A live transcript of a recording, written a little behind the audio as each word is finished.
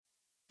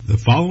The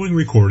following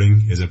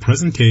recording is a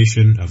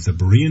presentation of the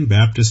Berean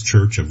Baptist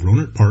Church of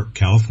Rohnert Park,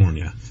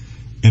 California,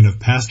 and of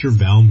Pastor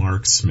Val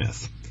Mark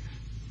Smith.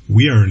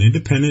 We are an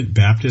independent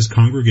Baptist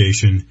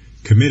congregation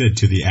committed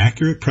to the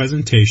accurate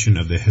presentation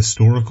of the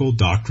historical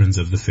doctrines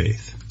of the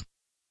faith.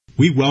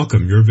 We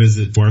welcome your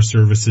visit to our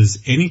services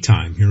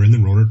anytime here in the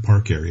Rohnert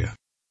Park area.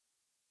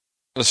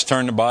 Let's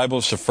turn the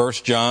Bibles to 1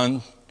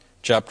 John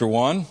chapter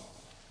 1.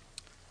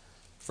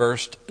 1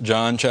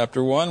 John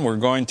chapter 1. We're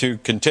going to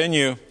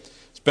continue.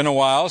 It's been a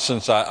while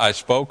since I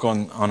spoke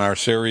on our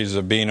series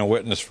of being a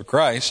witness for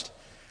Christ.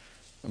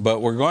 But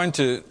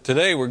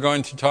today we're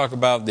going to talk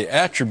about the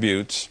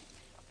attributes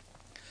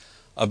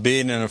of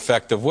being an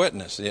effective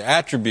witness. The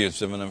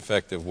attributes of an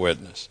effective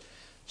witness.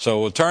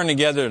 So we'll turn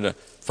together to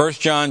 1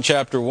 John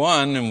chapter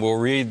 1 and we'll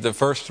read the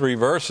first 3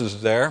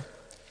 verses there.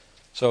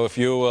 So if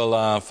you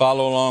will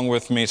follow along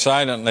with me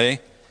silently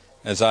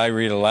as I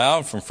read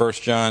aloud from 1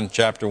 John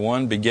chapter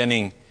 1,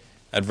 beginning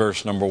at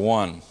verse number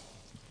 1.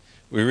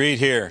 We read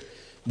here,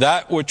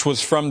 "That which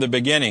was from the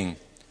beginning,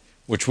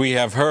 which we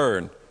have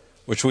heard,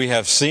 which we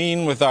have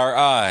seen with our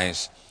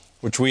eyes,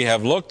 which we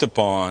have looked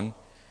upon,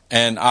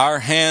 and our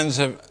hands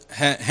have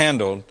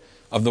handled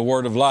of the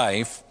word of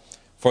life.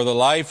 For the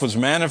life was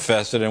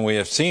manifested, and we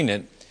have seen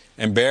it,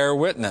 and bear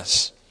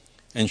witness,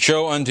 and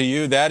show unto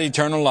you that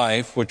eternal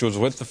life which was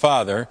with the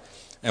Father,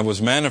 and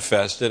was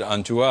manifested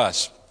unto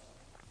us.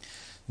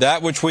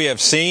 That which we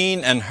have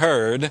seen and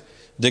heard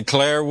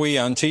declare we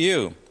unto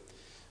you,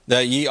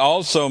 that ye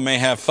also may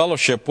have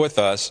fellowship with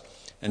us,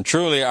 and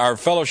truly our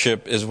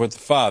fellowship is with the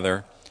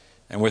Father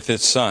and with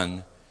His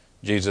Son,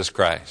 Jesus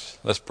Christ."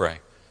 Let's pray.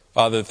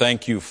 Father,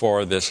 thank you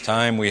for this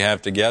time we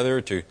have together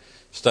to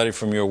study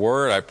from your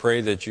word. I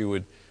pray that you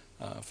would,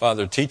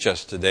 Father, teach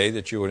us today,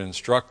 that you would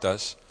instruct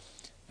us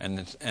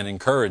and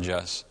encourage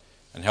us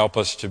and help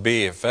us to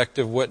be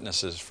effective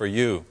witnesses for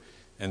you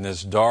in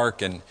this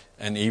dark and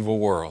evil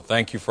world.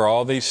 Thank you for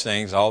all these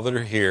things, all that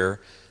are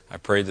here. I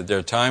pray that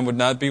their time would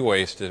not be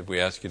wasted. We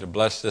ask you to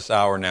bless this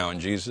hour now in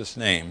Jesus'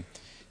 name.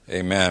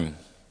 Amen.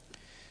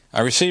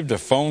 I received a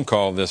phone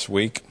call this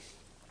week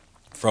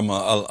from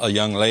a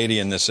young lady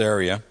in this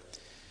area,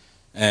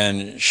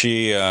 and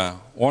she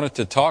wanted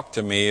to talk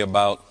to me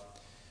about,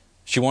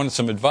 she wanted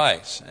some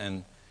advice,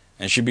 and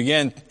she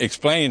began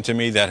explaining to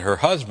me that her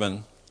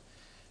husband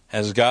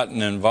has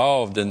gotten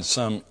involved in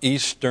some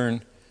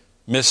Eastern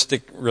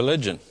mystic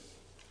religion.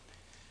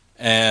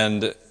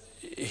 And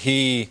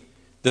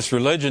this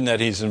religion that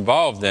he's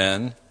involved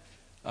in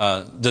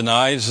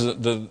denies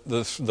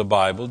the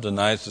Bible,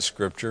 denies the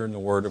Scripture and the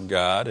Word of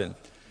God,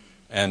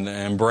 and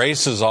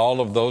embraces all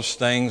of those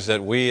things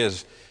that we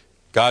as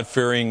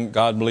God-fearing,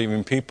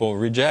 God-believing people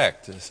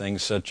reject.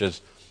 Things such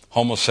as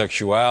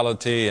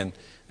homosexuality and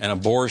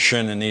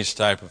abortion and these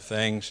type of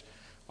things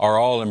are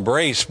all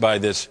embraced by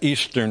this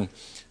Eastern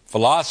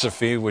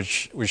philosophy,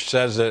 which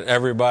says that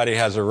everybody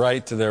has a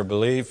right to their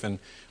belief and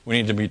we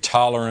need to be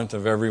tolerant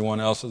of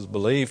everyone else's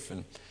belief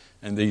and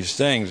these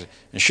things.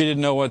 And she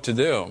didn't know what to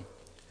do.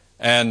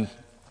 And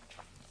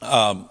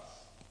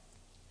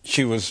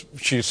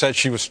she said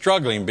she was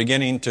struggling,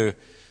 beginning to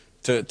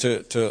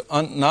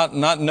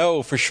not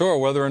know for sure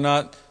whether or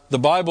not the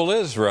Bible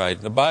is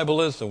right. The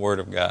Bible is the Word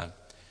of God.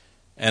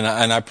 And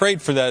I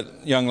prayed for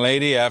that young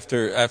lady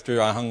after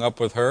I hung up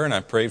with her, and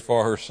I prayed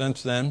for her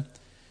since then.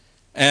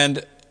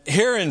 And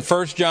here in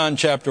 1 John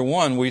chapter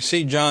 1, we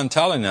see John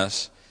telling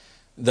us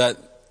that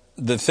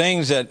the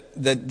things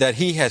that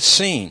he has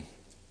seen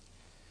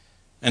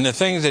and the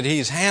things that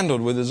he's handled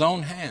with his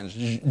own hands.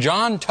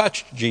 John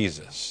touched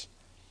Jesus.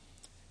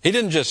 He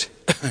didn't just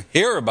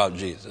hear about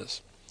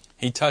Jesus.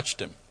 He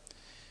touched him.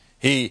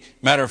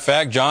 Matter of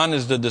fact, John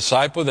is the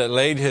disciple that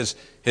laid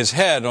his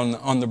head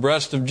on the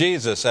breast of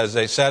Jesus as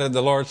they sat at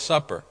the Lord's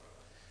Supper.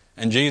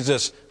 And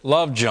Jesus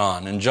loved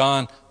John, and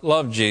John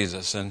loved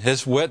Jesus, and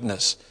his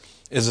witness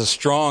is a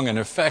strong and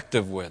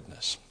effective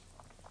witness.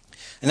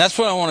 And that's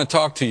what I want to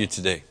talk to you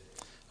today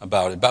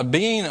about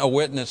being a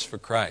witness for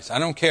Christ. I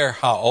don't care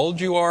how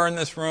old you are in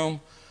this room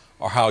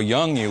or how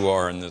young you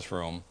are in this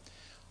room.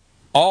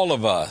 All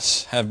of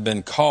us have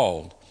been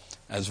called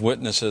as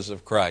witnesses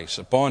of Christ.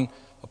 Upon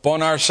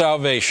our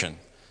salvation,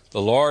 the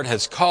Lord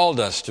has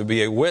called us to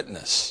be a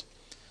witness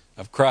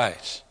of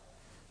Christ.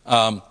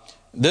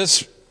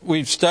 This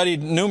we've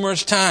studied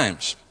numerous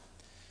times,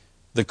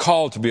 the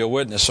call to be a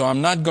witness. So I'm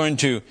not going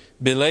to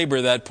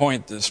belabor that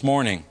point this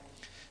morning.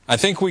 I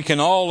think we can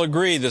all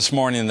agree this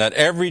morning that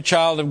every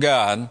child of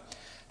God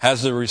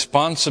has the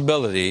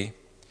responsibility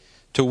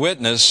to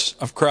witness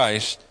of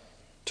Christ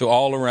to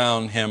all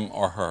around him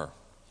or her.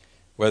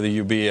 Whether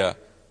you be a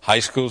high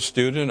school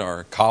student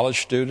or a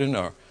college student,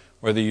 or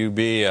whether you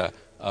be a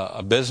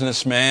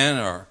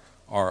businessman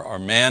or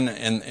man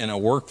in a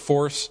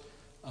workforce,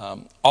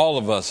 all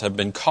of us have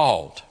been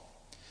called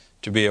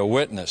to be a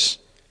witness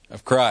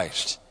of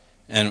Christ.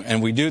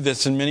 And we do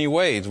this in many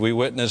ways. We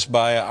witness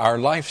by our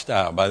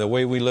lifestyle, by the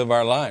way we live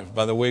our lives,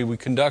 by the way we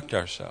conduct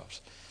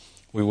ourselves.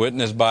 We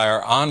witness by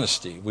our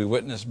honesty. We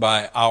witness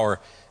by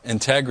our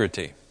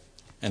integrity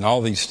and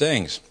all these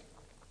things.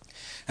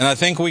 And I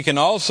think we can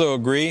also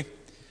agree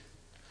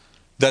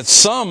that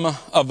some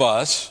of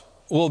us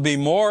will be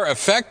more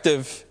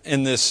effective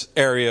in this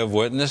area of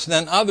witness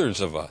than others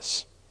of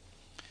us.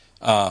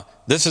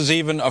 This is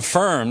even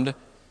affirmed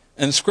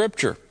in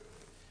Scripture.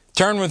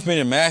 Turn with me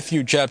to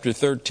Matthew chapter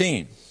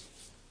 13.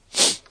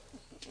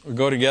 We'll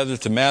go together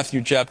to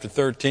Matthew chapter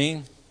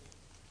 13.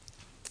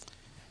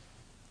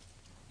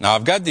 Now,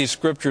 I've got these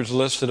scriptures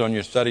listed on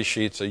your study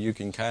sheet so you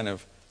can kind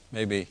of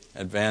maybe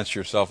advance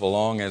yourself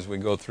along as we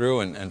go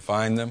through and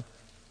find them.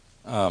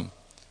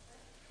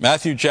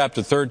 Matthew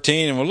chapter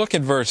 13, and we'll look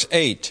at verse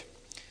 8.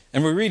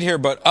 And we read here,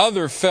 "But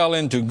other fell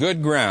into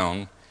good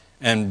ground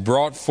and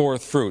brought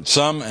forth fruit,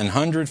 some an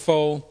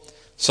 100-fold,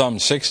 some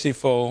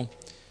 60-fold,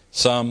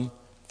 some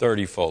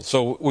 30-fold."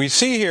 So we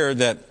see here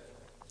that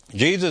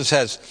Jesus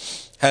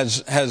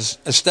has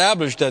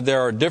established that there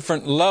are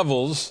different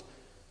levels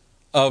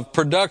of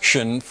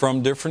production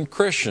from different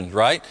Christians,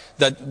 right?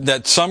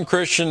 That some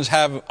Christians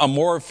have a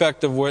more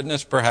effective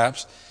witness,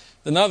 perhaps,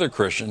 than other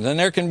Christians. And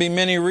there can be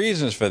many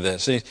reasons for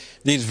this.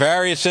 These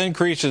various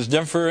increases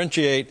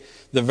differentiate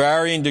the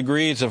varying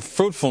degrees of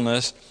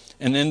fruitfulness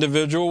in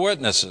individual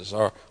witnesses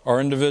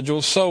or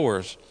individual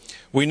sowers.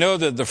 We know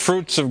that the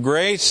fruits of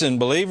grace in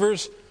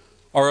believers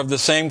are of the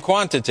same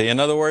quantity. In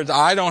other words,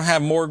 I don't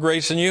have more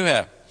grace than you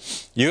have.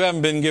 You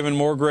haven't been given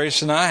more grace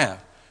than I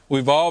have.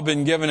 We've all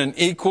been given an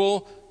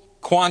equal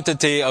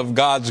quantity of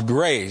God's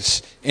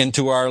grace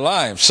into our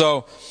lives.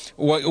 So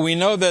we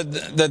know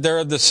that they're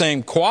of the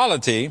same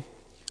quality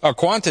or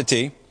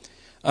quantity,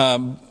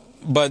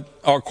 but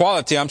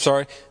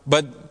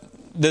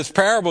this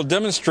parable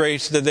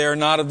demonstrates that they are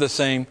not of the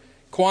same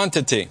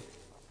quantity.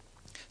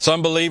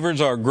 Some believers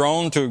are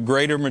grown to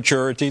greater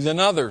maturity than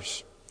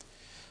others.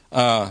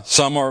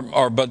 Some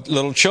are but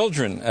little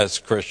children as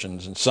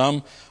Christians, and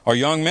some are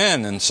young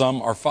men, and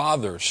some are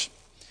fathers.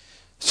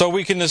 So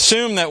we can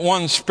assume that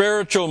one's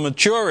spiritual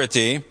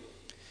maturity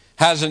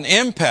has an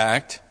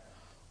impact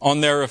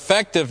on their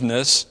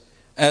effectiveness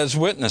as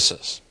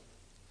witnesses.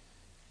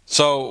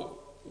 So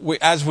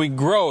as we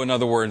grow, in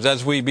other words,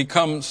 as we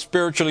become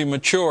spiritually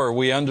mature,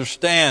 we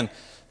understand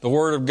the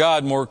Word of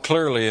God more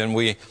clearly, and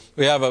we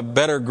have a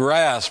better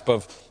grasp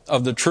of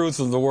the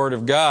truth of the Word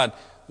of God.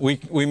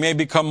 We may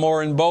become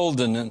more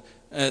emboldened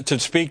to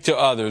speak to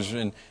others,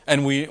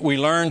 and we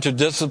learn to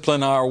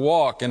discipline our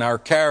walk and our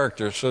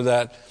character so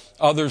that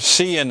others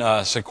see in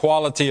us a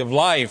quality of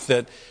life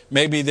that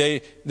maybe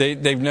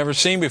they've never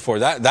seen before.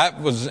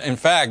 That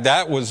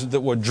was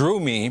what drew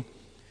me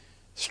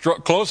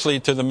closely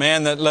to the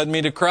man that led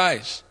me to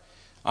Christ.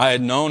 I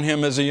had known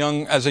him as a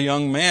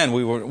young man.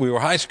 We were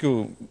high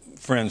school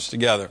friends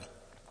together.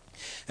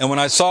 And when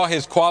I saw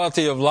his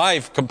quality of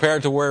life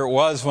compared to where it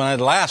was when I'd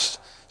last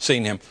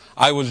seen him,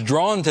 I was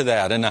drawn to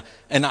that.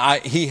 And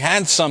he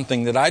had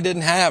something that I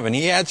didn't have, and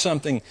he had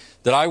something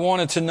that I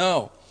wanted to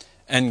know.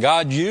 And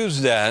God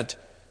used that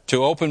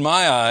to open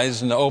my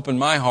eyes and to open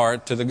my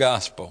heart to the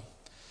gospel.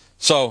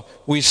 So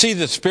we see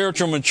that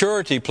spiritual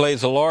maturity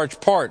plays a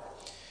large part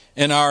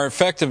in our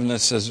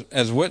effectiveness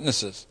as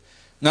witnesses.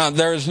 Now,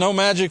 there is no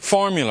magic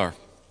formula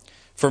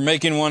for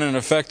making one an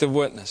effective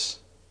witness.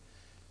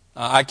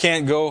 I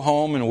can't go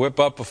home and whip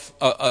up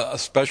a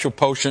special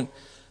potion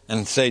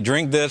and say,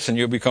 drink this and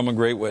you'll become a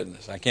great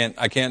witness. I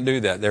can't do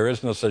that. There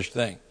is no such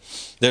thing.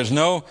 There's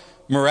no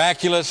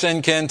miraculous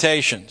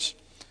incantations.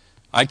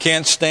 I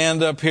can't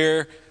stand up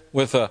here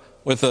with a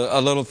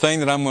little thing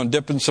that I'm going to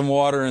dip in some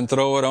water and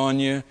throw it on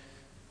you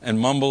and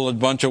mumble a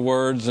bunch of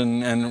words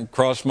and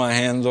cross my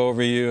hands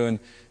over you.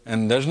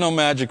 And there's no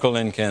magical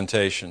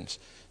incantations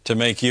to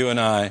make you and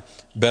I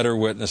better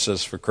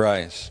witnesses for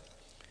Christ.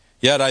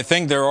 Yet I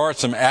think there are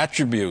some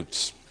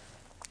attributes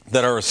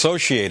that are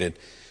associated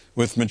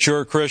with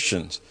mature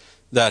Christians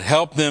that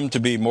help them to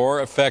be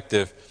more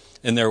effective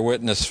in their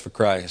witness for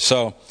Christ.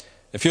 So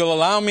if you'll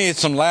allow me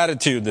some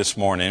latitude this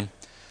morning,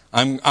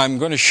 I'm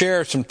going to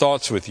share some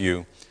thoughts with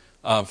you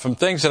from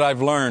things that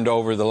I've learned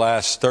over the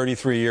last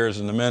 33 years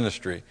in the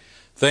ministry.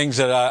 Things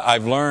that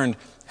I've learned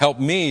help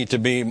me to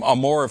be a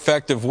more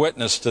effective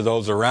witness to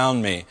those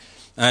around me.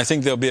 And I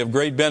think they'll be of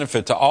great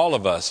benefit to all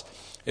of us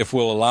if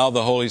we'll allow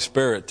the Holy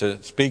Spirit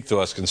to speak to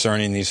us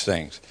concerning these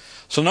things.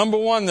 So number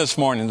one this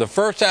morning, the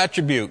first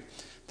attribute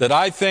that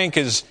I think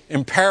is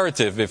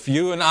imperative if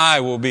you and I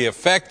will be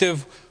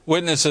effective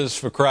witnesses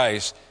for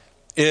Christ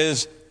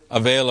is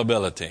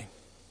availability.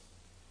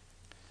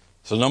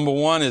 So number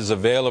one is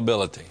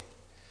availability.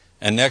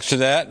 And next to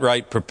that,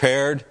 right,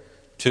 prepared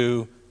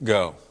to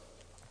go.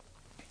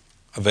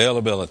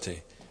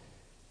 Availability.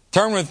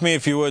 Turn with me,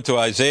 if you would, to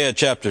Isaiah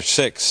chapter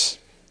 6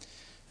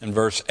 and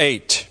verse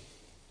 8.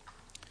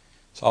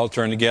 So I'll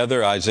turn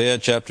together, Isaiah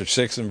chapter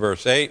 6 and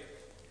verse 8.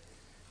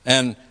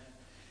 And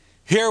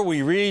here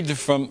we read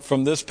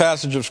from this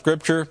passage of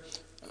Scripture,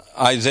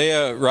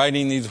 Isaiah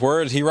writing these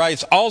words. He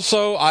writes,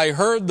 "Also I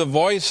heard the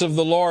voice of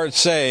the Lord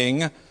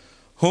saying,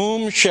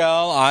 Whom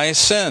shall I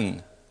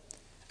send?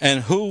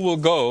 And who will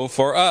go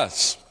for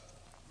us?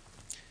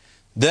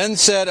 Then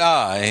said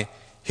I,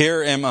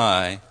 Here am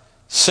I,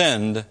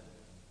 send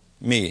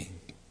me."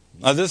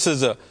 Now this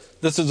is a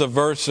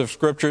verse of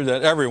Scripture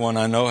that everyone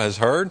I know has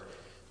heard.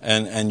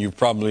 and you've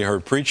probably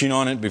heard preaching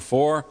on it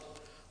before.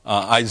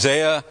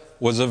 Isaiah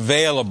was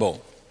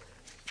available.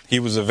 He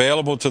was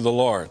available to the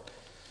Lord.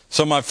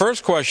 So my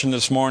first question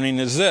this morning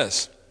is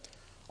this: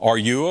 are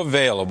you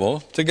available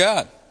to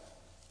God?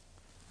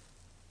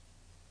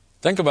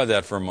 Think about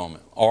that for a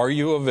moment. Are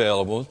you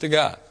available to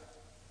God?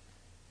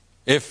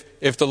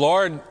 If the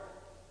Lord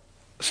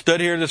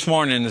stood here this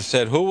morning and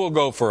said, "Who will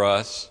go for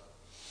us?"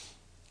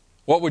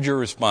 what would your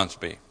response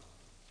be?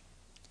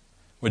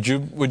 Would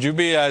you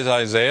be as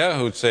Isaiah,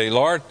 who'd say,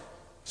 "Lord,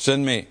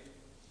 send me"?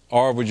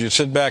 Or would you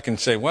sit back and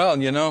say, "Well,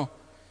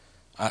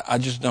 I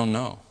just don't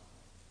know"?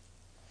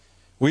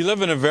 We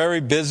live in a very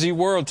busy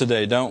world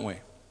today, don't we?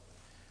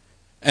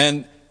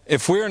 And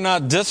if we're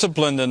not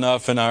disciplined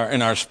enough in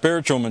our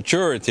spiritual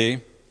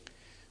maturity,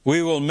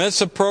 we will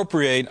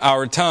misappropriate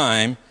our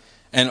time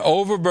and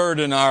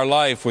overburden our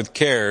life with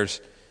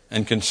cares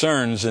and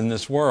concerns in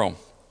this world.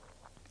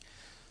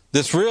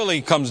 This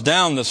really comes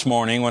down this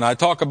morning, when I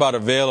talk about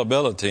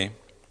availability,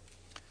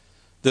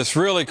 this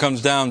really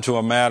comes down to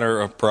a matter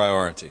of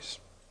priorities.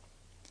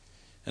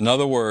 In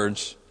other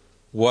words,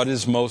 what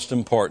is most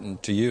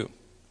important to you?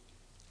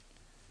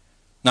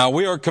 Now,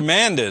 we are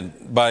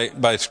commanded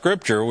by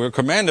Scripture, we're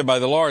commanded by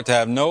the Lord to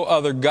have no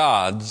other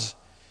gods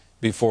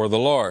before the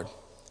Lord.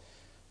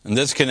 And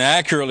this can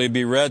accurately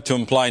be read to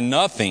imply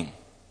nothing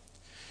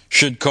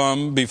should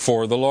come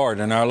before the Lord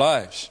in our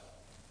lives.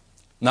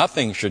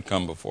 Nothing should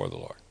come before the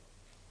Lord.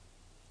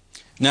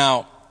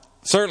 Now,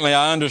 certainly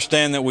I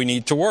understand that we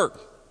need to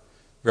work.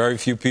 Very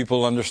few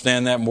people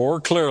understand that more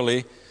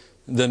clearly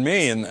than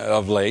me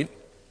of late,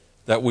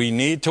 that we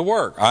need to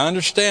work. I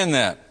understand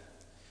that.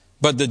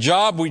 But the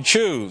job we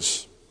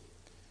choose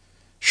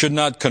should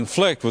not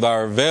conflict with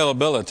our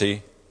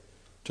availability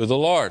to the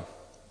Lord.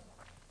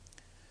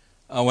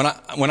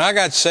 When I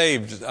got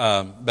saved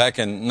back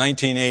in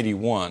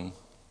 1981,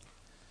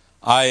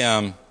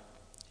 I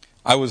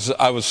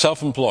was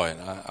self-employed.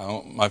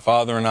 My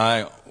father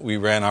and we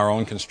ran our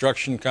own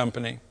construction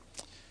company,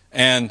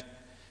 and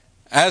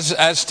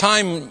as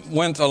time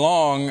went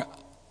along,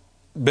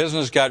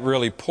 business got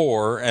really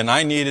poor, and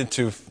I needed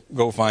to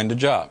go find a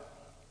job.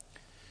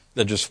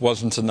 There just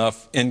wasn't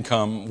enough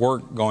income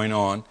work going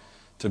on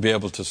to be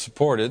able to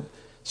support it.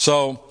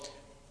 So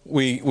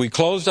we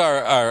closed we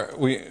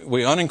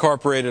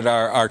unincorporated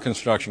our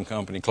construction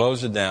company,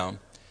 closed it down,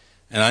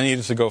 and I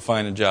needed to go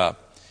find a job.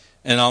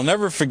 And I'll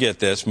never forget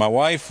this. My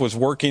wife was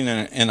working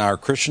in our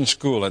Christian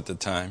school at the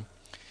time,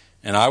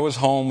 and I was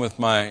home with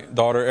my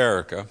daughter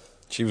Erica.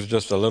 She was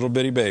just a little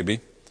bitty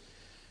baby.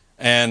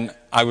 And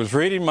I was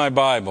reading my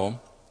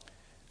Bible,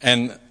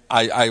 and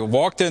I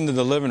walked into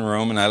the living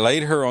room, and I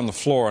laid her on the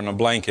floor on a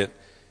blanket,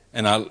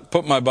 and I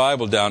put my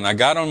Bible down. I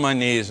got on my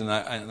knees, and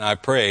I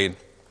prayed.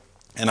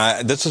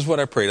 And this is what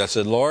I prayed. I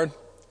said, "Lord,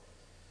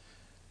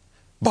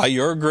 by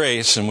your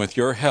grace and with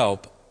your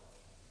help,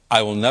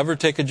 I will never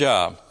take a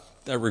job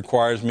that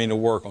requires me to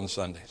work on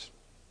Sundays."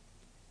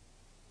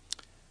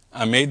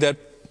 I made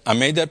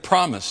that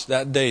promise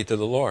that day to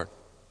the Lord.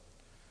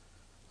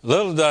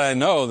 Little did I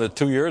know that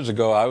 2 years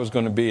ago I was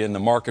going to be in the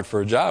market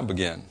for a job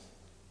again.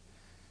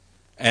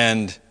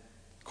 And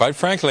quite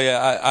frankly,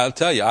 I'll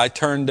tell you, I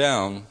turned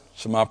down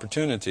some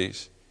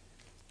opportunities.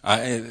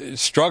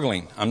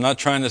 Struggling. I'm not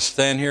trying to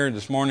stand here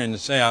this morning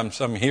and say I'm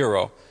some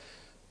hero.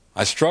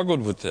 I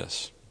struggled with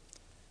this.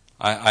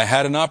 I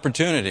had an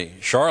opportunity.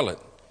 Charlotte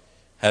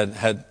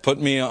had put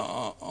me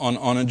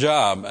on a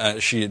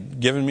job. She had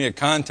given me a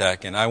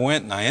contact, and I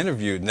went and I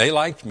interviewed, and they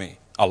liked me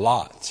a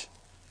lot.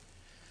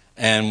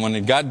 And when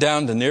it got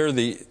down to near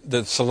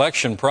the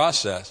selection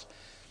process,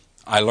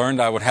 I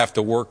learned I would have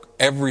to work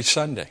every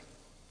Sunday.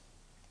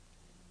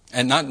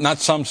 And not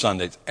some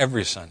Sundays,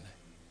 every Sunday.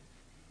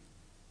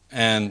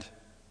 And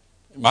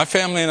my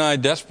family and I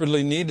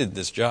desperately needed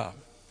this job.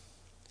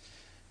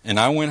 And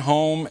I went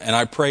home and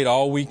I prayed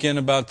all weekend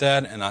about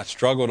that, and I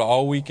struggled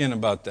all weekend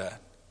about that.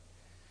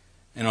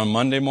 And on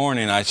Monday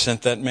morning, I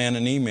sent that man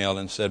an email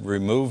and said,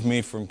 "Remove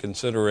me from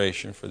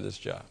consideration for this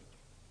job."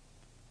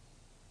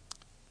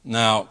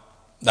 Now,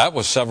 that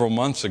was several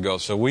months ago,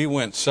 so we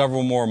went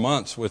several more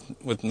months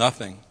with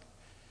nothing.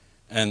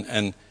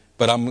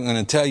 But I'm going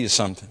to tell you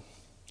something.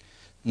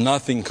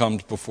 Nothing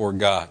comes before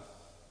God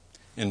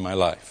in my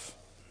life.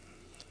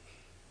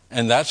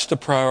 And that's the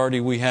priority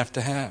we have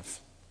to have.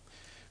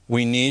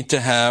 We need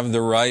to have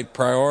the right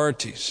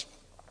priorities.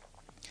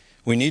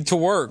 We need to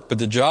work, but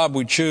the job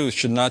we choose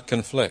should not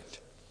conflict.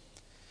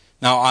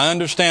 Now, I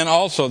understand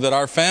also that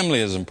our family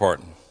is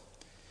important,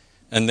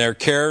 and their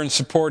care and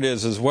support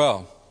is as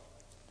well.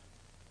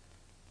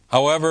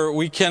 However,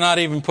 we cannot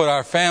even put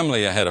our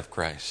family ahead of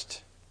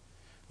Christ.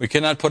 We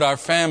cannot put our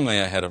family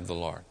ahead of the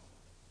Lord.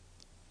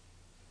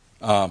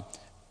 But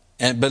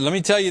let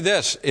me tell you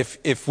this: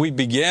 if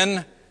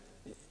you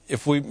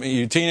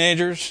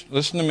teenagers,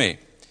 listen to me.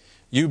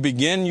 You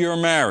begin your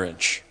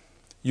marriage,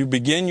 you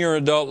begin your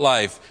adult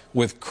life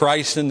with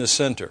Christ in the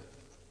center.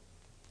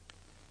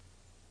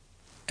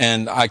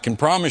 And I can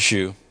promise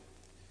you,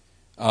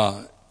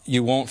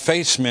 you won't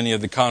face many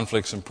of the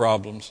conflicts and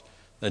problems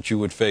that you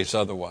would face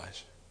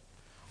otherwise.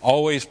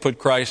 Always put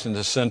Christ in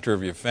the center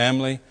of your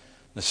family,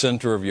 the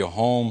center of your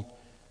home,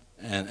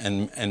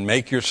 and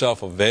make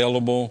yourself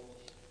available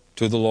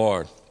to the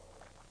Lord.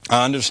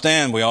 I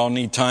understand we all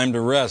need time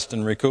to rest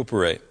and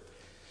recuperate.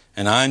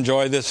 And I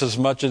enjoy this as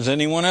much as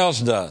anyone else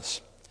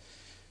does.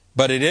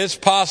 But it is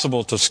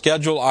possible to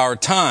schedule our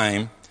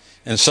time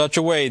in such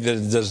a way that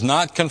it does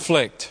not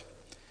conflict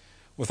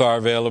with our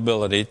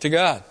availability to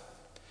God.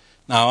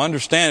 Now, I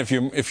understand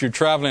if you're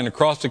traveling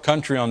across the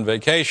country on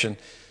vacation,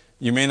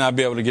 you may not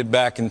be able to get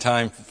back in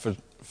time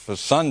for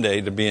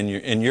Sunday to be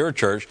in your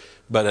church,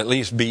 but at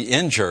least be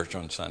in church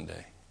on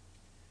Sunday.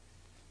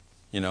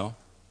 You know?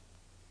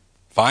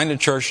 Find a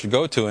church to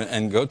go to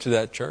and go to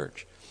that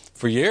church.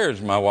 For years,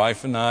 my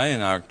wife and I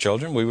and our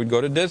children, we would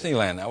go to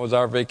Disneyland. That was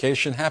our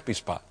vacation happy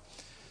spot.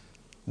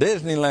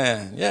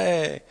 Disneyland,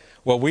 yay!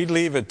 Well, we'd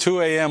leave at 2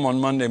 a.m.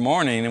 on Monday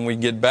morning and we'd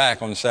get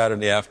back on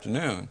Saturday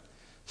afternoon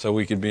so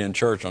we could be in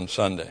church on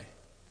Sunday.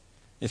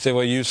 You say,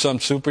 well, you some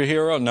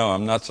superhero? No,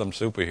 I'm not some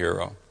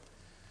superhero.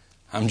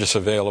 I'm just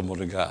available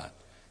to God.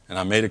 And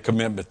I made a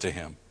commitment to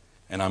Him.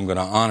 And I'm going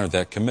to honor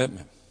that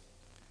commitment.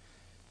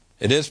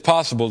 It is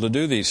possible to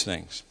do these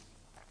things.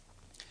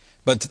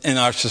 But in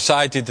our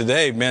society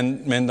today,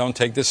 men don't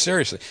take this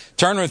seriously.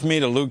 Turn with me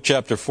to Luke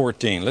chapter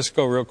 14. Let's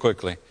go real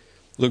quickly.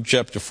 Luke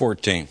chapter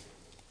 14.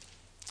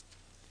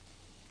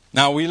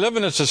 Now, we live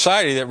in a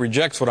society that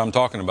rejects what I'm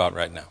talking about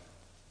right now.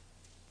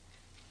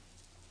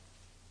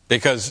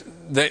 Because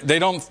they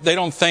don't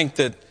think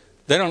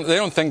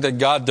that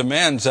God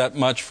demands that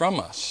much from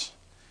us.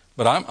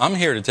 But I'm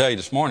here to tell you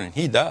this morning,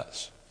 He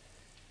does.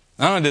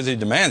 Not only does He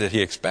demand it,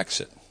 He expects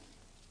it.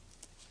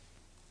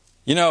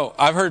 You know,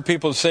 I've heard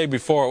people say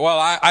before, well,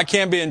 I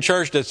can't be in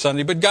church this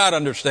Sunday, but God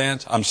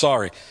understands. I'm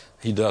sorry,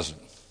 He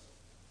doesn't.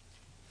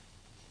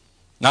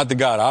 Not the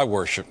God I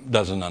worship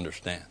doesn't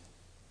understand.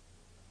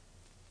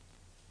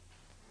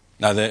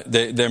 Now,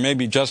 there may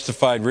be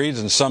justified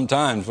reasons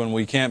sometimes when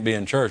we can't be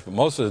in church, but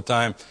most of the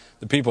time,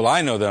 the people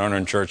I know that aren't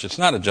in church, it's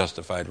not a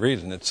justified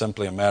reason. It's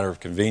simply a matter of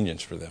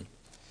convenience for them.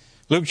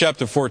 Luke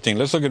chapter 14,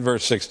 let's look at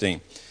verse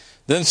 16.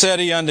 Then said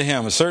he unto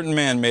him, a certain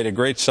man made a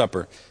great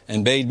supper,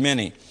 and bade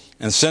many,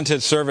 and sent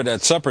his servant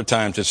at supper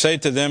time to say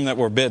to them that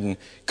were bidden,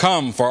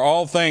 Come, for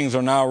all things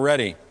are now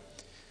ready.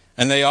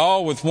 And they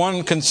all with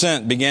one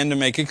consent began to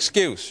make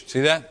excuse.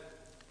 See that?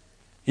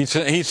 He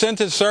sent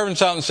his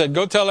servants out and said,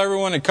 Go tell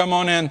everyone to come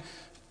on in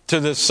to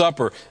this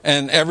supper.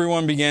 And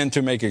everyone began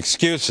to make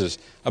excuses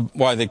of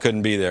why they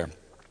couldn't be there.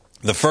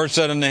 The first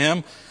said unto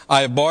him,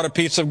 I have bought a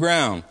piece of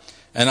ground,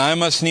 and I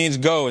must needs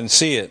go and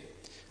see it.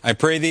 I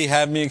pray thee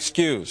have me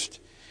excused.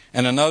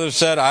 And another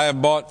said, I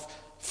have bought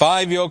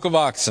 5 yoke of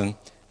oxen,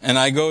 and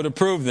I go to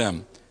prove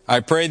them. I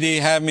pray thee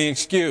have me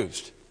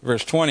excused.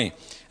 Verse 20.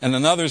 And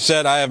another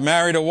said, I have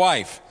married a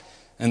wife,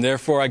 and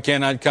therefore I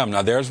cannot come.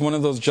 Now there's one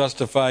of those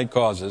justified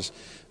causes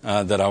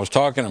that I was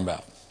talking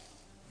about.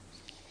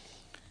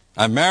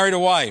 I've married a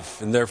wife,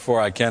 and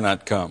therefore I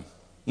cannot come.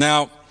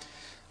 Now,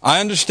 I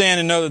understand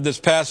and know that this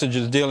passage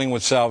is dealing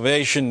with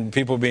salvation,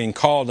 people being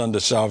called unto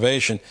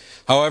salvation.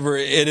 However,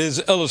 it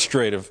is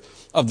illustrative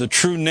of the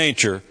true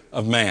nature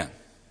of man.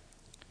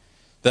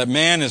 That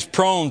man is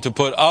prone to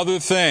put other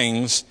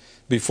things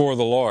before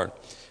the Lord.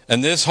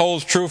 And this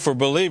holds true for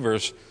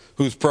believers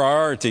whose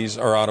priorities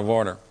are out of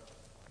order.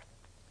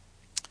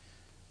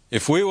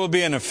 If we will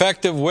be an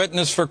effective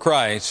witness for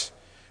Christ,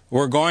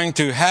 we're going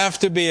to have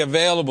to be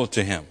available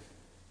to Him.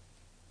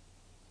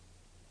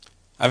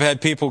 I've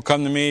had people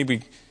come to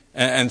me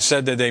and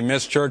said that they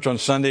missed church on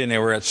Sunday and they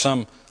were at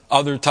some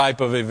other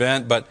type of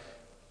event, but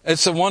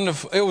it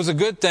was a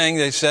good thing,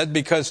 they said,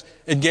 because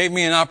it gave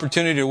me an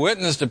opportunity to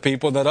witness to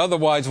people that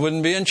otherwise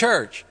wouldn't be in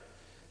church.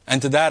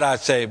 And to that I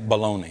say,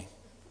 baloney.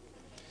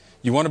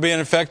 You want to be an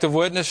effective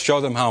witness?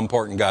 Show them how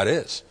important God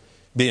is.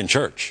 Be in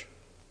church.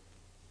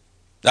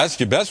 That's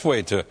your best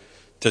way to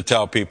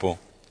tell people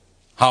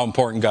how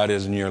important God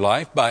is in your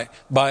life,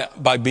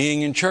 by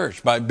being in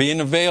church, by being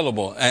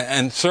available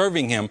and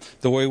serving Him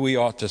the way we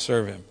ought to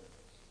serve Him.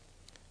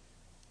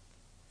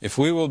 If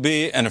we will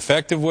be an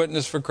effective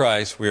witness for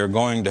Christ, we are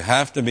going to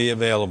have to be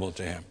available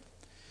to Him.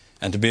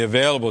 And to be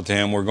available to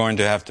Him, we're going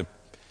to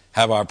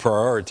have our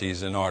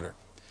priorities in order.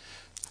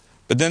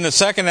 But then the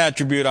second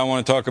attribute I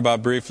want to talk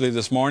about briefly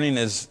this morning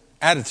is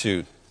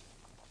attitude.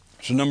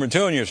 So number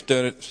 2 in your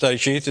study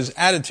sheets is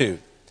attitude.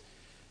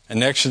 And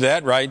next to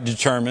that, write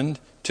determined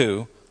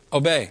to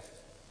obey.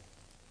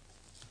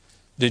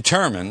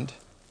 Determined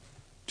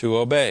to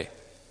obey.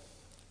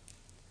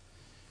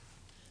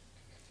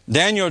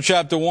 Daniel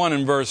chapter 1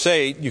 and verse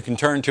 8, you can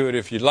turn to it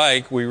if you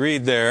like, we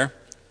read there,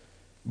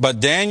 But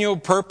Daniel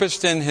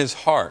purposed in his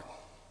heart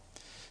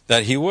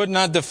that he would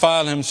not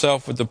defile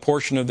himself with the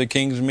portion of the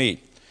king's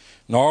meat,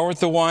 nor with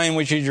the wine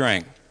which he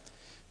drank.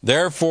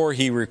 Therefore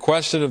he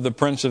requested of the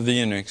prince of the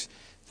eunuchs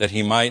that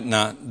he might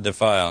not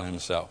defile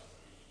himself.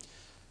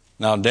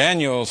 Now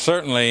Daniel,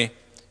 certainly,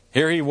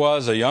 here he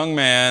was, a young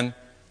man,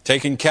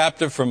 taken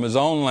captive from his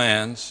own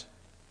lands,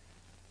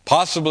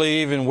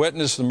 possibly even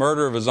witnessed the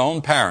murder of his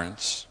own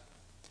parents,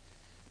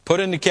 put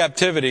into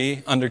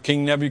captivity under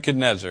King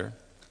Nebuchadnezzar,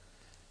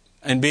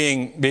 and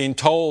being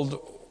told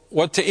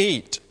what to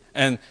eat.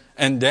 And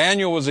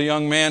Daniel was a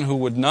young man who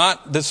would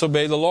not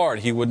disobey the Lord.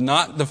 He would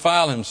not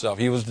defile himself.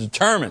 He was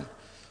determined.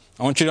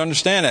 I want you to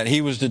understand that.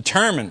 He was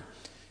determined.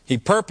 He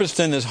purposed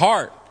in his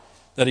heart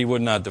that he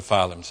would not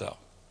defile himself.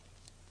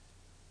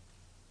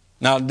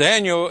 Now,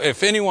 Daniel,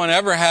 if anyone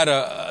ever had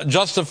a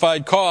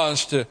justified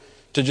cause to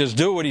just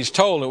do what he's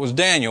told, it was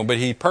Daniel. But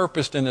he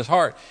purposed in his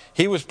heart.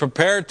 He was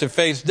prepared to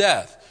face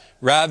death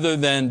rather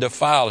than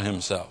defile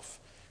himself,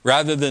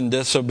 rather than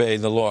disobey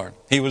the Lord.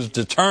 He was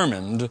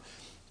determined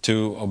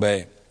to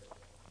obey.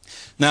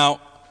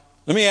 Now,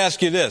 let me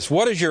ask you this.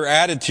 What is your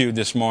attitude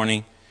this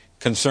morning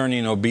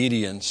concerning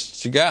obedience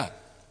to God?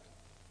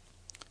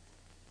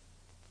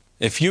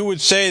 If you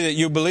would say that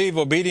you believe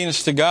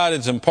obedience to God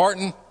is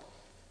important,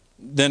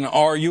 then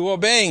are you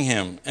obeying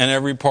Him in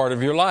every part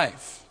of your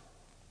life?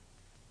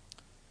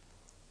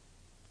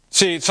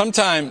 See,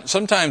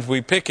 sometimes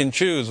we pick and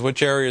choose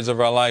which areas of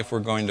our life we're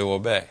going to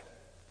obey.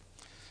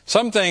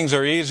 Some things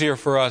are easier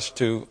for us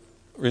to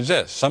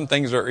resist. Some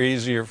things are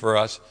easier for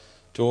us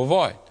to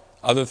avoid.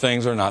 Other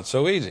things are not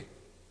so easy.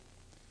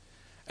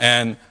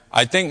 And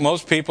I think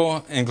most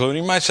people,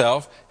 including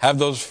myself, have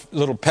those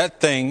little pet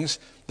things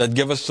that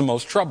give us the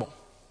most trouble.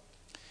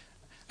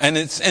 And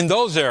it's in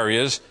those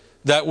areas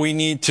that we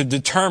need to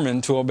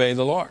determine to obey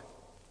the Lord.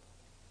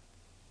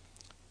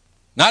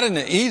 Not in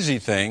the easy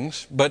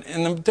things, but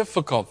in the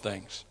difficult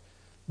things.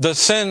 The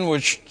sin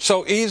which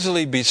so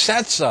easily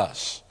besets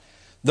us.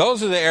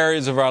 Those are the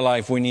areas of our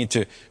life we need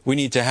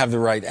to have the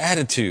right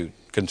attitude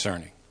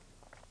concerning.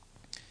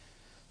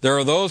 There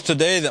are those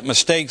today that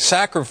mistake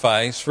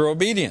sacrifice for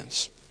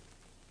obedience.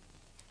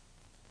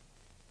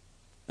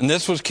 And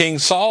this was King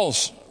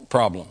Saul's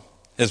problem,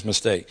 his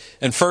mistake.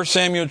 In 1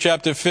 Samuel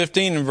chapter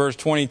 15 and verse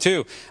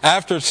 22,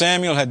 after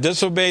Samuel had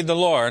disobeyed the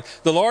Lord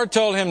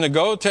told him to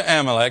go to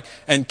Amalek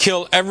and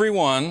kill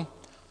everyone,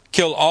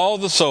 kill all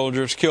the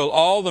soldiers, kill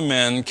all the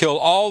men, kill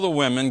all the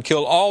women,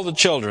 kill all the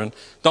children.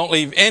 Don't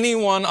leave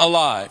anyone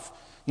alive.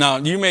 Now,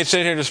 you may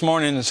sit here this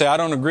morning and say, I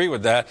don't agree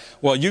with that.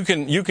 Well, you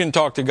can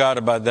talk to God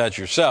about that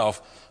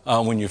yourself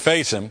when you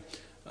face Him.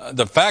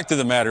 The fact of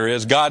the matter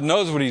is, God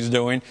knows what He's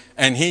doing,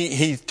 and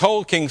He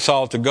told King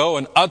Saul to go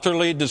and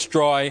utterly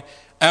destroy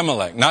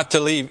Amalek, not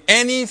to leave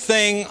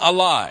anything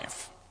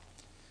alive.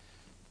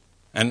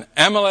 And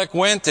Amalek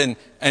went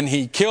and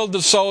he killed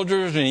the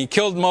soldiers and he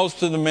killed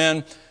most of the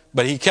men,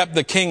 but he kept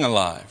the king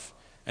alive,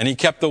 and he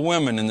kept the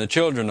women and the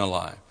children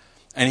alive,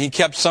 and he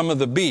kept some of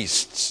the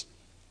beasts.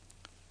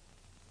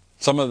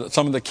 Some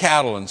of the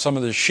cattle and some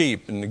of the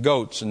sheep and the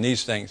goats and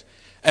these things.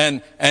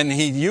 And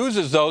he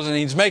uses those, and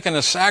he's making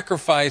a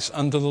sacrifice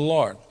unto the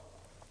Lord.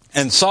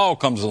 And Samuel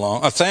comes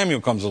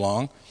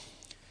along,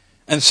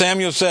 and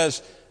Samuel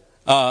says,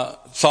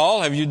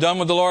 Saul, have you done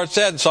what the Lord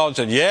said? And Saul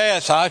said,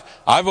 yes,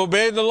 I've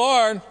obeyed the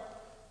Lord.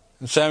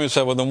 And Samuel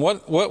said, well then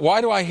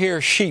why do I hear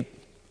sheep?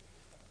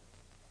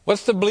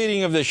 What's the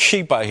bleating of the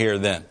sheep I hear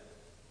then?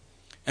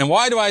 And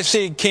why do I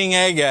see King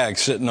Agag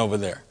sitting over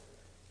there?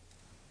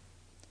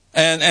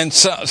 And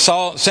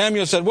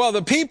Samuel said, well,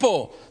 the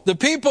people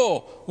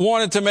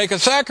wanted to make a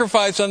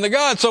sacrifice unto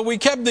God, so we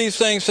kept these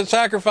things to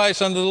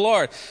sacrifice unto the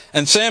Lord.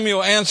 And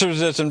Samuel answers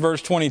this in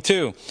verse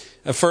 22.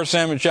 Of 1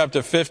 Samuel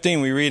chapter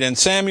 15 we read, and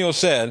Samuel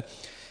said,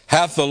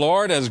 hath the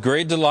Lord as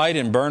great delight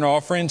in burnt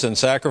offerings and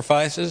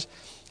sacrifices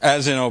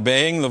as in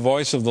obeying the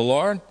voice of the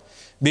Lord?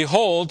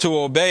 Behold, to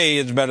obey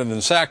is better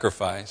than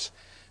sacrifice,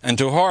 and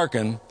to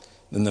hearken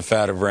than the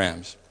fat of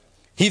rams.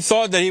 He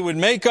thought that he would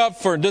make up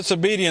for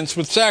disobedience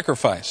with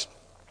sacrifice.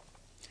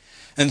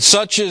 And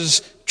such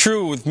is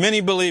true with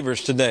many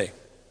believers today.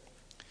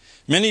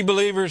 Many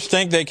believers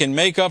think they can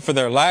make up for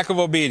their lack of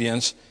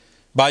obedience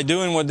by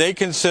doing what they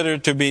consider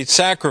to be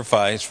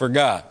sacrifice for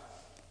God.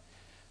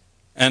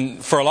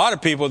 And for a lot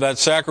of people, that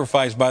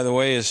sacrifice, by the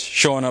way, is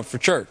showing up for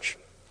church.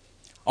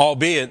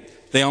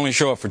 Albeit, they only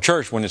show up for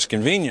church when it's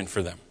convenient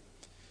for them.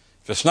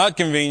 If it's not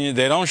convenient,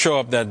 they don't show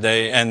up that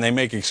day, and they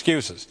make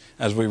excuses,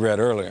 as we read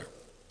earlier.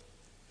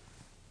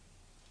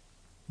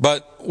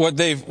 But what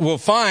they will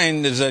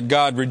find is that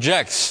God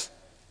rejects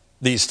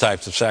these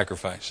types of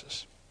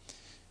sacrifices.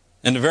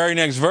 In the very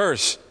next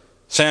verse,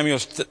 Samuel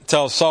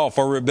tells Saul,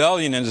 for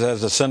rebellion is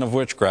as the sin of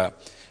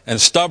witchcraft, and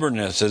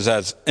stubbornness is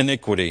as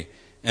iniquity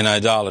and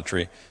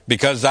idolatry.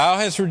 Because thou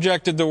hast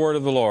rejected the word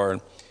of the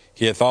Lord,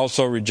 He hath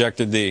also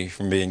rejected thee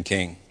from being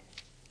king.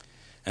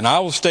 And I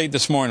will state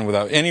this morning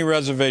without any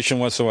reservation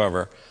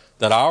whatsoever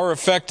that our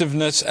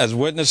effectiveness as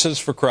witnesses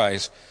for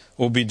Christ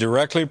will be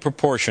directly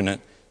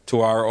proportionate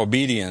to our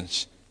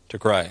obedience to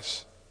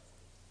Christ.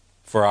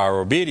 For our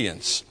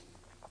obedience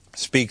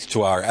speaks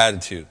to our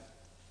attitude.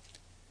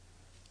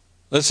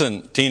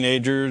 Listen,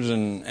 teenagers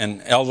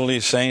and elderly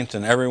saints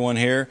and everyone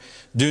here,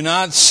 do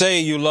not say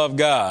you love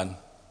God.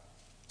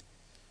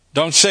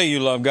 Don't say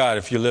you love God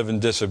if you live in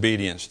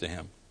disobedience to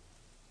Him.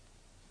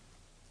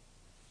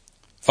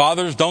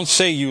 Fathers, don't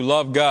say you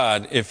love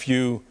God if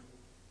you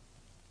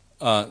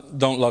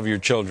don't love your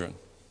children.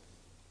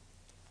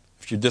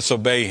 if you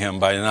disobey Him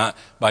by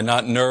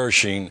not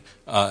nurturing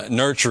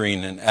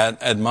and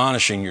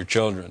admonishing your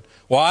children.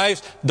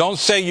 Wives, don't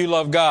say you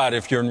love God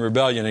if you're in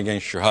rebellion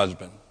against your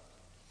husband.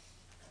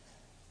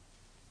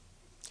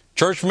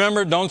 Church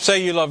member, don't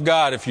say you love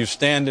God if you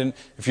stand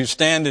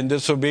in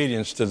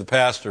disobedience to the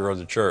pastor or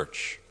the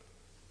church.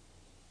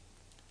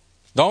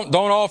 Don't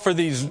offer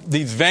these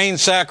vain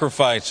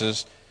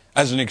sacrifices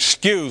as an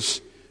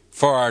excuse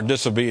for our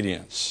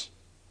disobedience.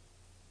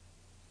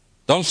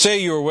 Don't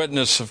say you're a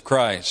witness of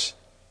Christ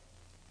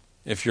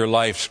if your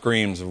life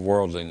screams of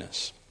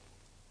worldliness.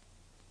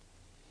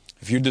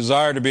 If you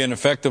desire to be an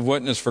effective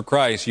witness for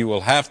Christ, you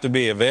will have to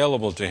be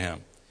available to Him.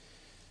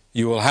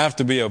 You will have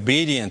to be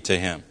obedient to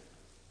Him.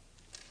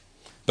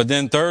 But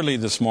then thirdly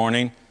this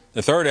morning,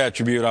 the third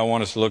attribute I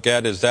want us to look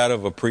at is that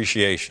of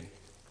appreciation.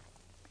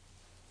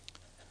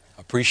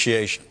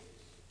 Appreciation.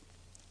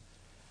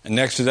 And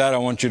next to that, I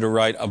want you to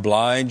write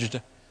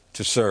obliged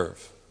to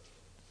serve.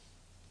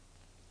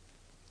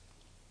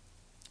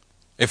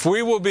 If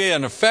we will be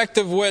an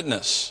effective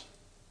witness,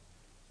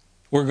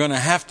 we're going to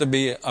have to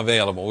be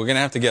available. We're going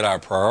to have to get our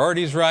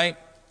priorities right.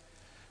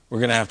 We're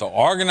going to have to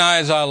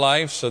organize our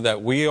life so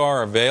that we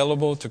are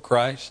available to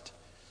Christ,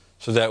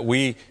 so that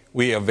we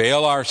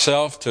avail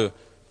ourselves to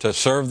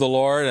serve the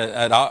Lord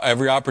at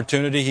every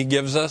opportunity He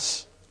gives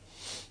us.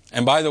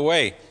 And by the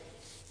way,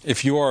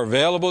 if you are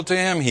available to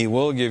Him, He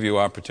will give you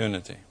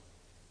opportunity.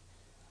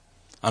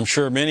 I'm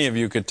sure many of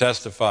you could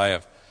testify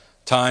of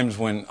times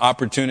when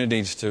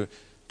opportunities to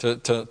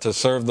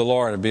serve the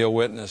Lord, to be a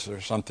witness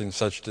or something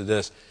such to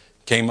this,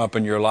 came up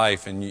in your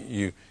life and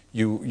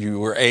you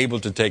were able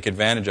to take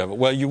advantage of it.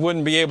 Well, you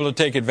wouldn't be able to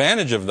take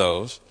advantage of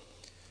those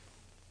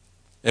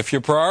if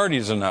your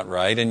priorities are not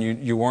right and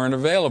you weren't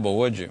available,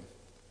 would you?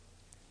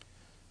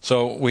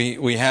 So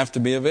we have to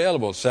be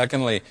available.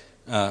 Secondly,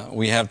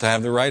 we have to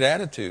have the right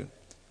attitude.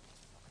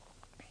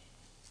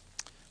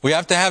 We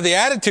have to have the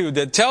attitude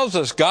that tells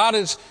us God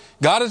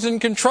is in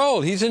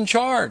control. He's in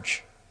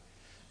charge.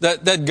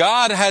 That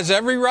God has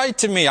every right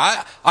to me.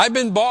 I've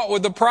been bought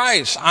with a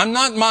price. I'm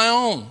not my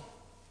own.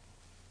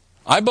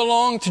 I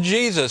belong to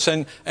Jesus,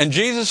 and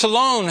Jesus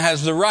alone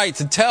has the right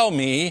to tell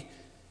me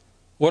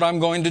what I'm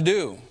going to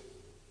do.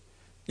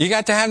 You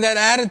got to have that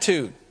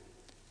attitude.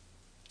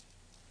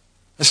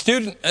 A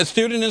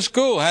student in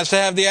school has to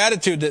have the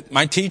attitude that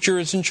my teacher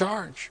is in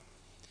charge.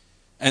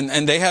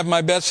 And they have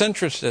my best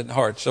interest at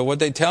heart. So what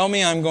they tell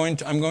me, I'm going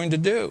to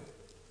do.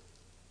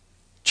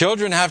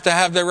 Children have to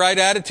have the right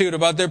attitude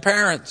about their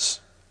parents.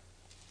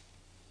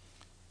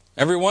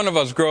 Every one of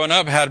us growing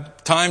up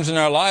had times in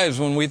our lives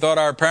when we thought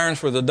our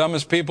parents were the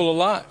dumbest people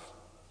alive.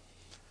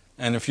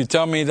 And if you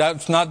tell me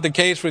that's not the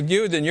case with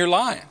you, then you're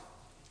lying.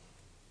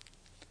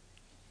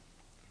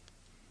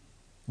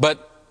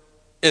 But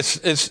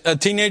it's a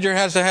teenager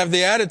has to have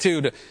the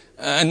attitude,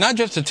 and not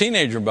just a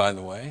teenager, by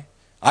the way.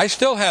 I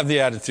still have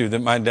the attitude that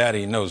my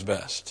daddy knows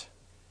best.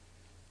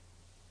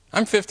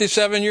 I'm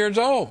 57 years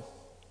old.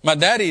 My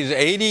daddy's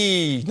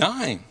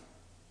 89.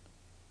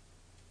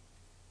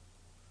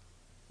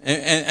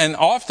 And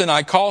often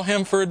I call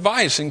him for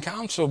advice and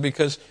counsel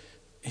because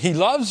he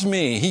loves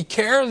me. He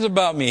cares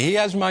about me. He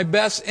has my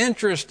best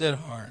interest at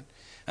heart.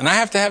 And I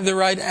have to have the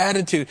right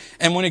attitude.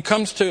 And when it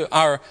comes to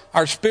our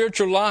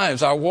spiritual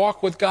lives, our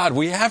walk with God,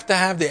 we have to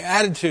have the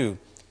attitude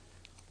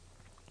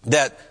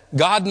that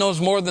God knows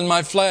more than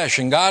my flesh,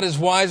 and God is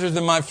wiser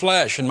than my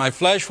flesh, and my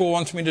flesh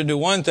wants me to do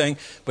one thing,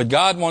 but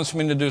God wants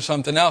me to do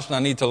something else, and I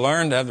need to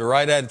learn to have the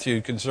right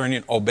attitude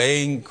concerning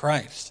obeying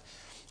Christ,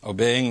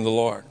 obeying the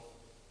Lord.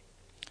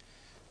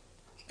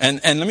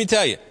 And let me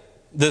tell you,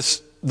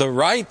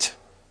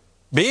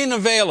 being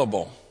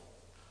available,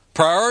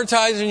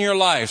 prioritizing your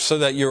life so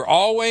that you're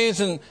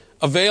always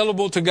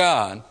available to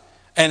God,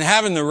 and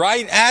having the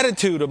right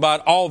attitude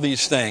about all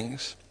these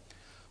things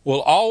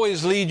will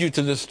always lead you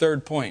to this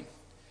third point,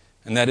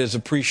 and that is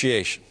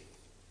appreciation.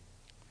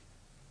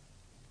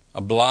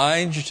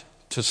 Obliged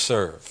to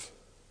serve.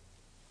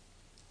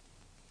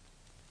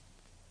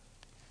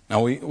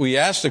 Now we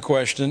ask the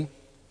question,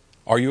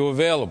 are you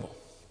available?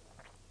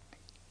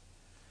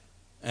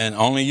 And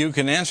only you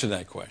can answer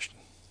that question.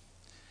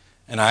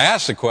 And I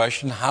ask the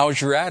question,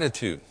 how's your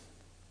attitude?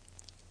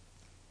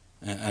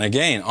 And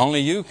again,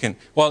 only you can.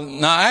 Well,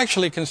 now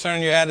actually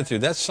concerning your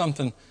attitude, that's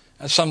something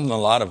a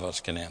lot of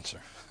us can answer.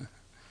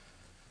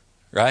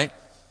 Right?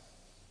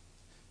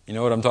 You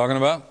know what I'm talking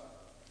about?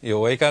 You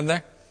awake out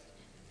there?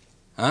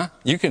 Huh?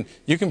 You can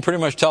pretty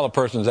much tell a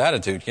person's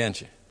attitude,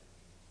 can't you?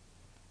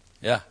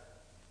 Yeah.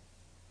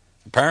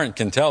 A parent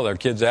can tell their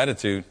kid's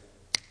attitude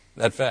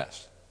that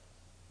fast.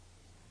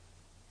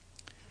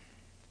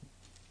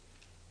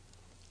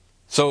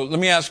 So let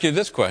me ask you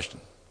this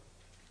question.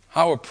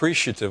 How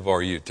appreciative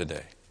are you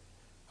today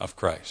of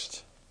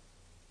Christ?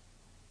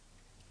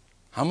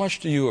 How much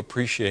do you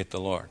appreciate the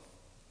Lord?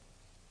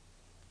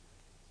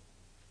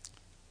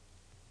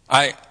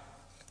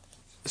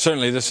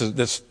 Certainly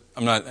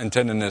I'm not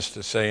intending this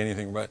to say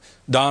anything, but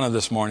Donna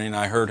this morning,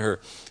 I heard her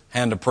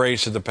hand of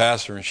praise to the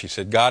pastor, and she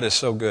said, God is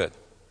so good.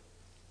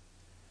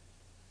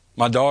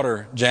 My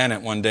daughter,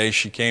 Janet, one day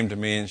she came to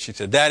me and she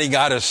said, Daddy,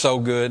 God is so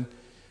good,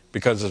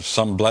 because of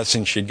some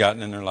blessing she'd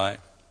gotten in her life.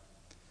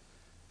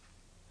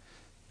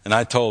 And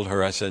I told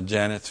her, I said,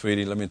 Janet,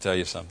 sweetie, let me tell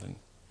you something.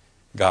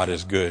 God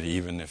is good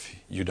even if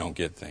you don't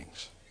get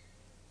things.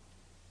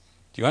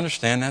 Do you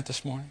understand that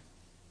this morning?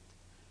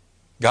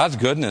 God's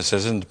goodness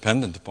isn't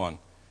dependent upon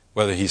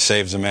whether He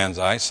saves a man's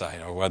eyesight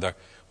or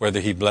whether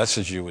He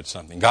blesses you with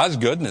something. God's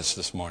goodness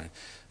this morning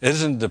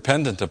isn't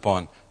dependent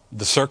upon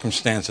the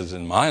circumstances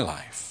in my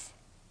life.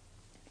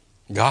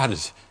 God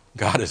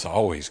is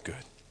always good.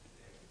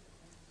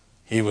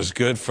 He was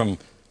good from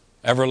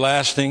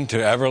everlasting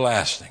to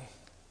everlasting.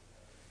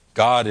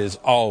 God is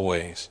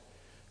always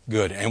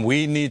good. And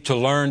we need to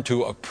learn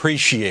to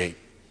appreciate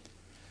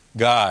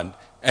God.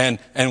 And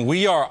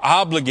we are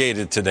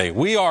obligated today.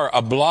 We are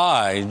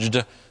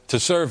obliged to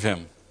serve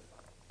Him.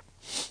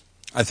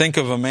 I think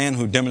of a man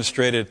who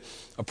demonstrated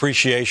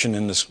appreciation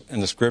in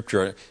the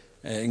Scripture.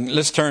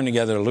 Let's turn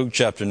together to Luke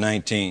chapter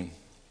 19.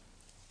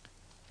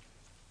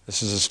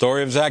 This is the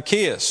story of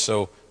Zacchaeus,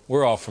 so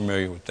we're all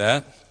familiar with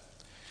that.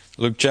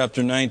 Luke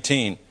chapter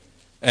 19.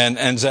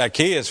 And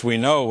Zacchaeus, we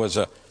know,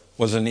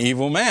 was an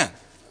evil man.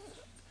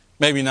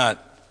 Maybe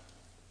not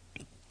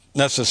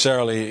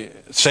necessarily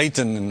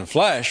Satan in the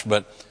flesh,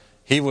 but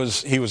he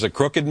was a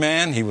crooked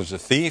man. He was a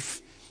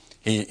thief.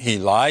 He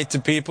lied to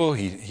people.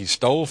 He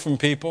stole from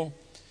people.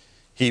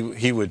 He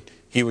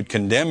would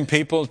condemn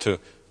people to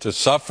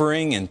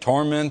suffering and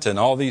torment and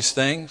all these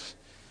things.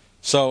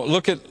 So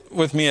look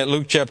with me at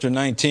Luke chapter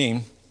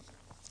 19.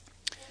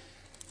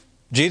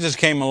 Jesus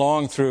came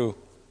along through.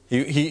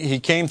 He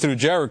came through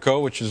Jericho,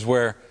 which is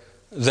where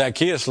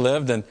Zacchaeus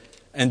lived,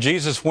 and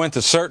Jesus went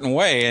a certain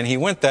way, and He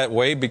went that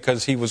way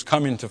because He was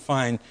coming to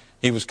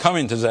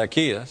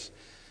Zacchaeus.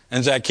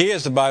 And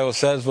Zacchaeus, the Bible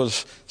says,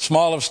 was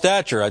small of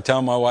stature. I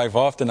tell my wife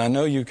often, I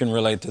know you can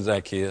relate to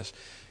Zacchaeus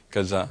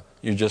because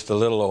you're just a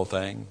little old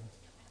thing.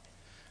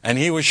 And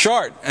he was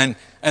short, and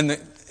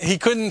he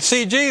couldn't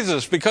see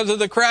Jesus because of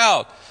the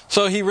crowd.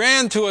 So he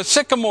ran to a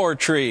sycamore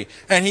tree,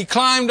 and he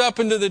climbed up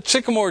into the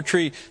sycamore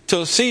tree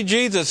to see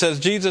Jesus as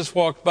Jesus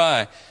walked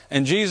by.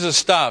 And Jesus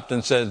stopped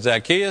and said,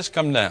 Zacchaeus,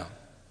 come down.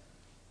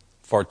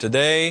 For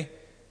today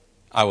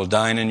I will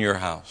dine in your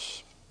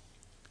house.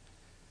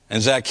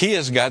 And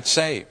Zacchaeus got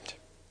saved.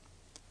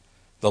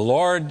 The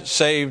Lord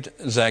saved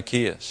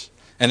Zacchaeus.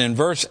 And in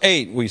verse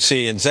 8 we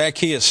see, and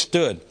Zacchaeus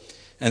stood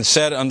and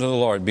said unto the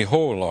Lord,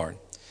 Behold, Lord,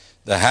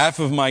 the half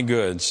of my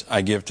goods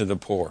I give to the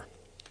poor.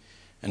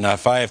 And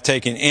if I have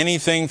taken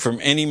anything from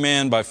any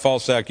man by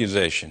false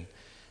accusation,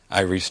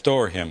 I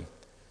restore him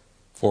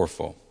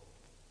fourfold.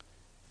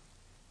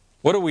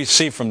 What do we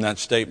see from that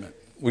statement?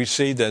 We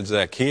see that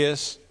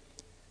Zacchaeus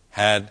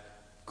had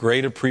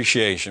great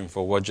appreciation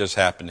for what just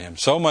happened to him.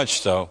 So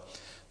much so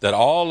that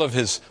all of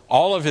his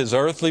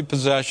earthly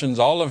possessions,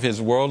 all of his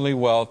worldly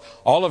wealth,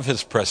 all of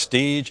his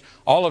prestige,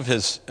 all of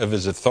his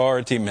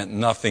authority meant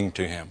nothing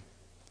to him.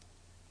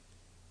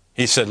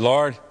 He said,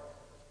 Lord,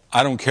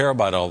 I don't care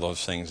about all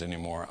those things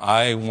anymore.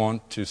 I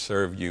want to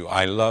serve you.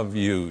 I love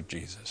you,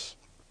 Jesus.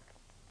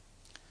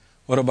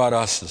 What about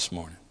us this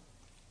morning?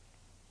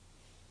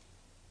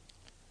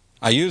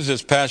 I use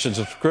this passage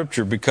of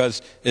Scripture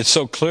because it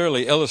so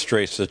clearly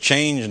illustrates the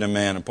change in a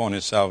man upon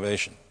his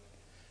salvation.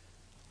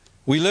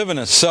 We live in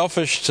a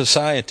selfish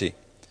society.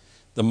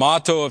 The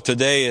motto of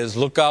today is,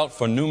 look out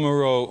for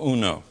numero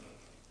uno.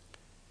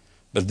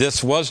 But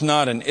this was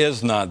not and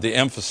is not the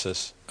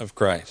emphasis of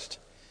Christ.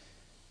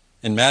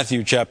 In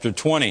Matthew chapter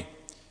 20,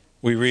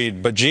 we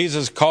read, But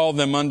Jesus called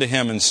them unto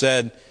him and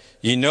said,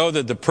 Ye know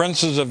that the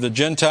princes of the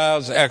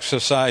Gentiles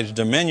exercise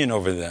dominion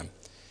over them,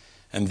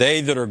 and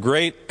they that are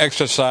great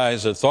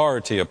exercise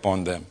authority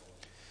upon them.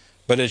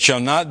 But it shall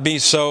not be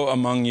so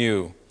among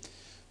you.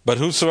 But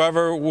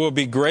whosoever will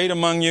be great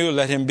among you,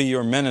 let him be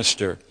your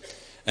minister.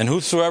 And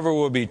whosoever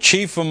will be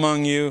chief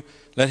among you,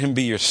 let him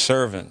be your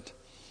servant.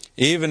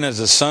 Even as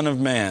the Son of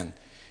Man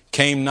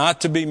came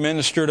not to be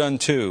ministered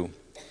unto,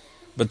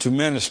 but to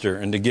minister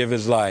and to give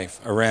his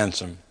life a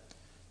ransom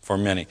for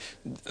many.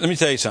 Let me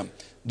tell you something.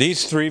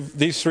 These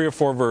three or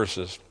four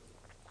verses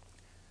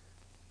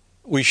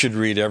we should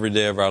read every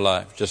day of our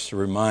life just to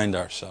remind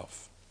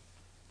ourselves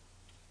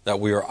that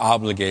we are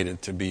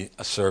obligated to be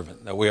a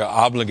servant, that we are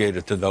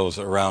obligated to those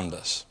around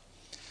us.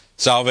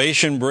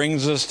 Salvation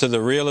brings us to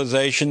the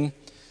realization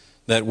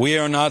that we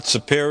are not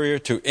superior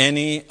to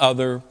any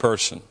other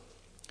person.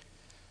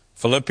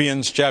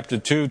 Philippians chapter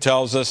 2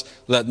 tells us,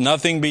 Let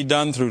nothing be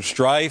done through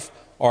strife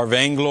or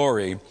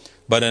vainglory,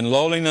 but in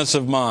lowliness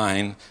of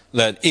mind,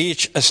 let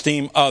each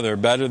esteem other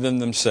better than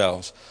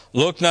themselves.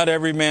 Look not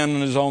every man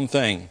on his own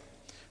thing,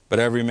 but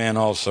every man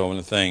also in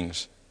the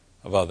things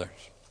of others.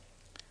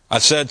 I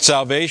said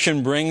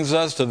salvation brings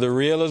us to the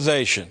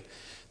realization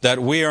that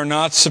we are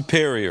not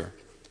superior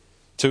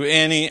to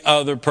any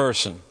other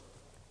person.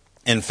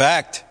 In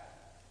fact,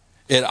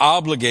 it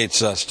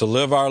obligates us to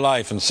live our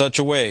life in such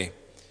a way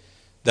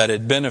that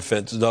it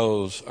benefits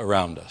those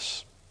around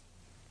us.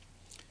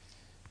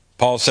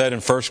 Paul said in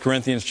 1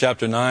 Corinthians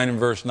chapter 9 and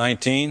verse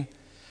 19,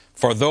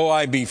 For though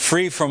I be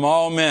free from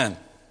all men,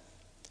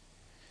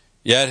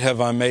 Yet have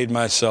I made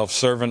myself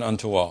servant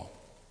unto all,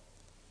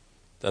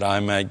 that I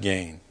might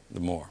gain the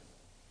more.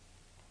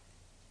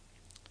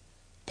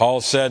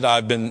 Paul said,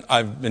 I've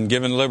been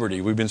given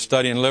liberty. We've been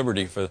studying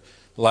liberty for the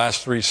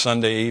last 3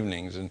 Sunday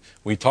evenings, and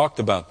we talked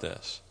about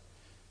this.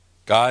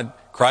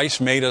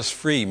 Christ made us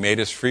free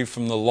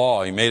from the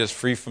law. He made us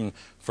free from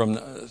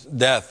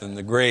death and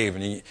the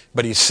grave.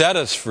 But He set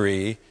us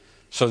free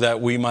so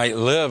that we might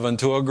live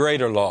unto a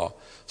greater law,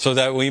 so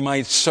that we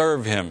might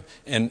serve Him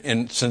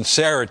in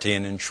sincerity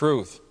and in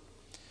truth.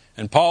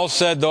 And Paul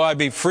said, though I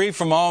be free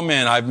from all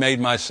men, I've made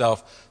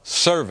myself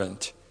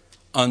servant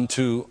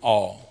unto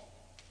all.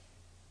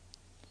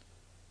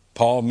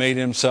 Paul made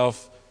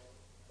himself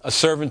a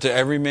servant to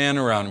every man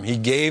around him. He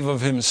gave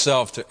of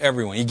himself to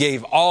everyone. He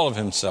gave all of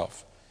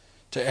himself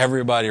to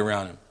everybody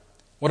around him.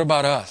 What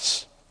about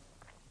us?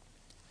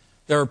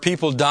 There are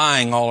people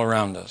dying all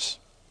around us.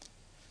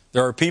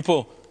 There are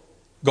people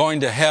going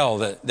to hell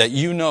that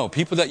you know,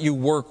 people that you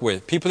work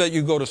with, people that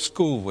you go to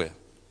school with,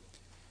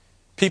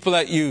 people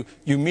that you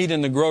meet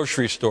in the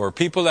grocery store,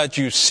 people that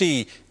you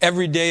see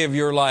every day of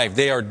your life.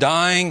 They are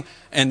dying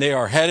and they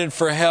are headed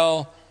for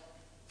hell.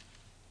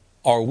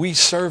 Are we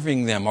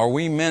serving them? Are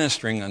we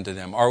ministering unto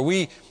them? Are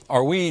we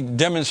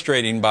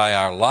demonstrating by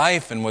our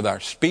life and with our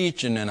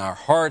speech and in our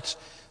hearts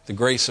the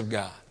grace of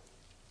God?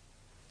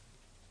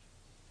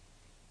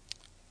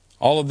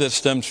 All of this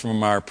stems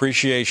from our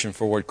appreciation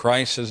for what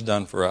Christ has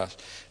done for us.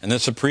 And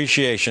this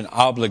appreciation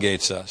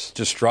obligates us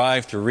to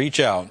strive to reach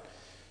out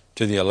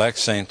to the elect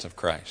saints of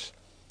Christ.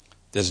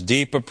 This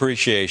deep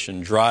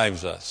appreciation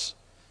drives us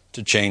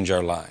to change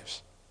our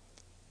lives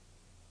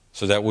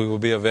so that we will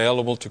be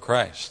available to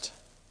Christ,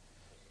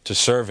 to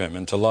serve Him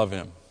and to love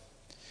Him.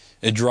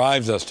 It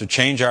drives us to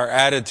change our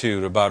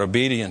attitude about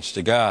obedience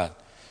to God,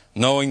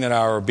 knowing that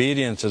our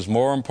obedience is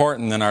more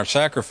important than our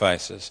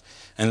sacrifices,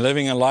 and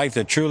living a life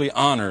that truly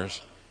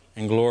honors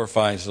and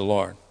glorifies the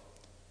Lord.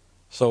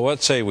 So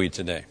what say we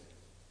today?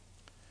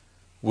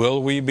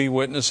 Will we be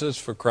witnesses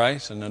for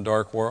Christ in a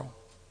dark world?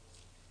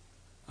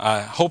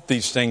 I hope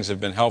these things have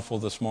been helpful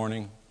this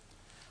morning.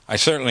 I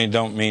certainly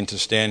don't mean to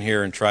stand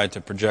here and try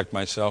to project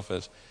myself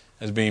as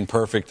being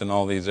perfect in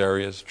all these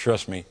areas.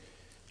 Trust me,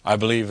 I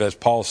believe, as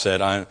Paul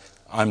said,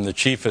 I'm the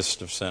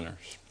chiefest of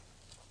sinners.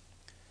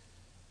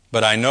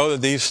 But I know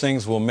that these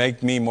things will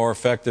make me more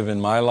effective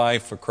in my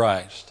life for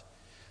Christ.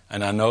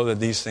 And I know that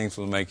these things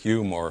will make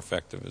you more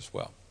effective as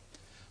well.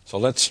 So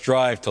let's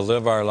strive to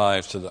live our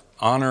lives to the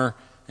honor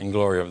and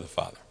glory of the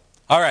Father.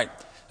 All right,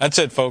 that's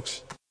it,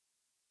 folks.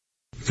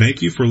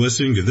 Thank you for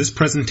listening to this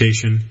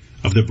presentation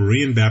of the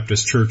Berean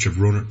Baptist Church of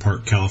Rohnert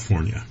Park,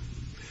 California.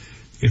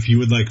 If you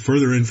would like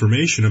further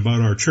information about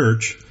our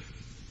church,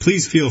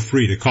 please feel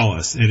free to call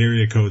us at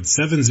area code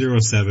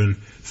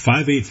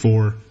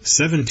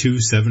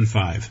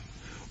 707-584-7275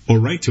 or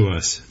write to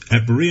us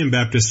at Berean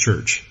Baptist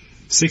Church,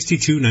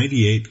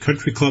 6298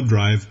 Country Club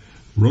Drive,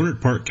 Rohnert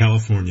Park,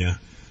 California,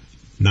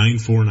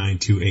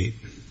 94928.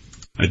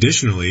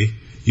 Additionally,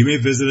 you may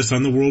visit us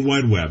on the World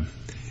Wide Web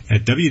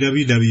at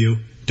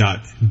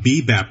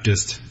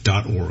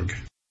www.bbaptist.org.